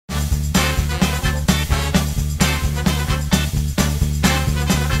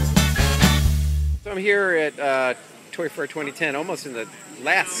here at Toy Fair 2010, almost in the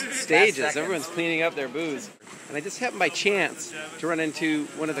last stages. Everyone's cleaning up their booths. And I just happened by chance to run into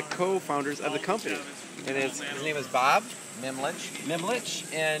one of the co-founders of the company. And his name is Bob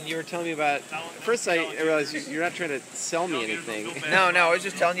Mimlitch. And you were telling me about, first I realized you're not trying to sell me anything. No, I was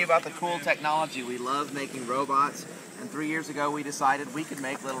just telling you about the cool technology. We love making robots. And 3 years ago we decided we could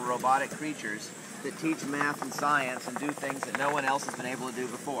make little robotic creatures that teach math and science and do things that no one else has been able to do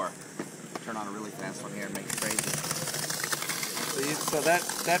before. Turn on a really fast one here and make it crazy. So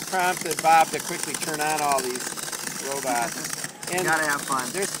that prompted Bob to quickly turn on all these robots. And you gotta have fun.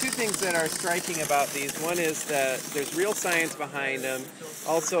 There's two things that are striking about these. One is that there's real science behind them.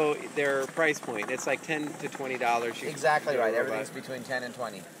 Also, their price point. It's like $10 to $20. Exactly right. Everything's between 10 and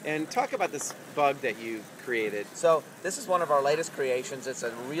 20. And talk about this bug that you created. So this is one of our latest creations. It's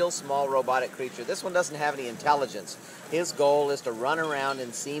a real small robotic creature. This one doesn't have any intelligence. His goal is to run around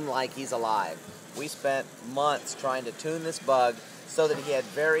and seem like he's alive. We spent months trying to tune this bug so that he had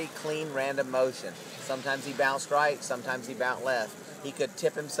very clean random motion. Sometimes he bounced right, sometimes he bounced left. He could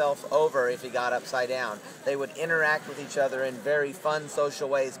tip himself over if he got upside down. They would interact with each other in very fun social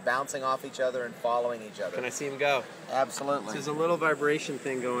ways, bouncing off each other and following each other. Can I see him go? Absolutely. So there's a little vibration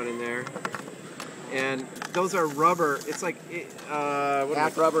thing going in there. And those are rubber. It's like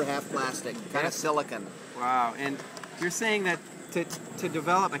half rubber, half plastic, kind of silicon. Wow. And you're saying that to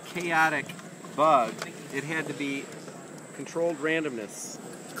develop a chaotic bug, it had to be controlled randomness.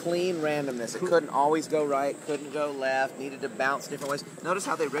 Clean randomness. It couldn't always go right, couldn't go left, needed to bounce different ways. Notice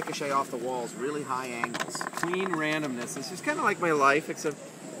how they ricochet off the walls, really high angles. Clean randomness. It's just kind of like my life, except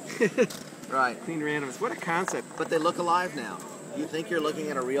right. Clean randomness. What a concept. But they look alive now. You think you're looking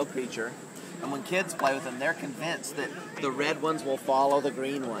at a real creature, and when kids play with them, they're convinced that the red ones will follow the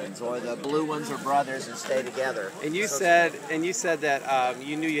green ones, or the blue ones are brothers and stay together. And you said that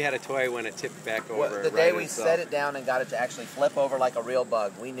you knew you had a toy when it tipped back over. Well, the day we set it down and got it to actually flip over like a real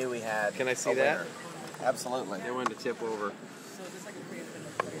bug, we knew we had. Can I see that? Winner. Absolutely. They wanted to tip over.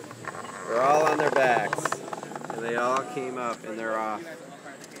 They're all on their backs, and they all came up, and they're off.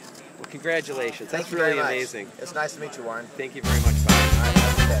 Well, congratulations. That's really amazing. It's nice to meet you, Warren. Thank you very much, Bob. All right,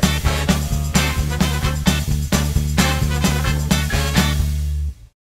 have a good day.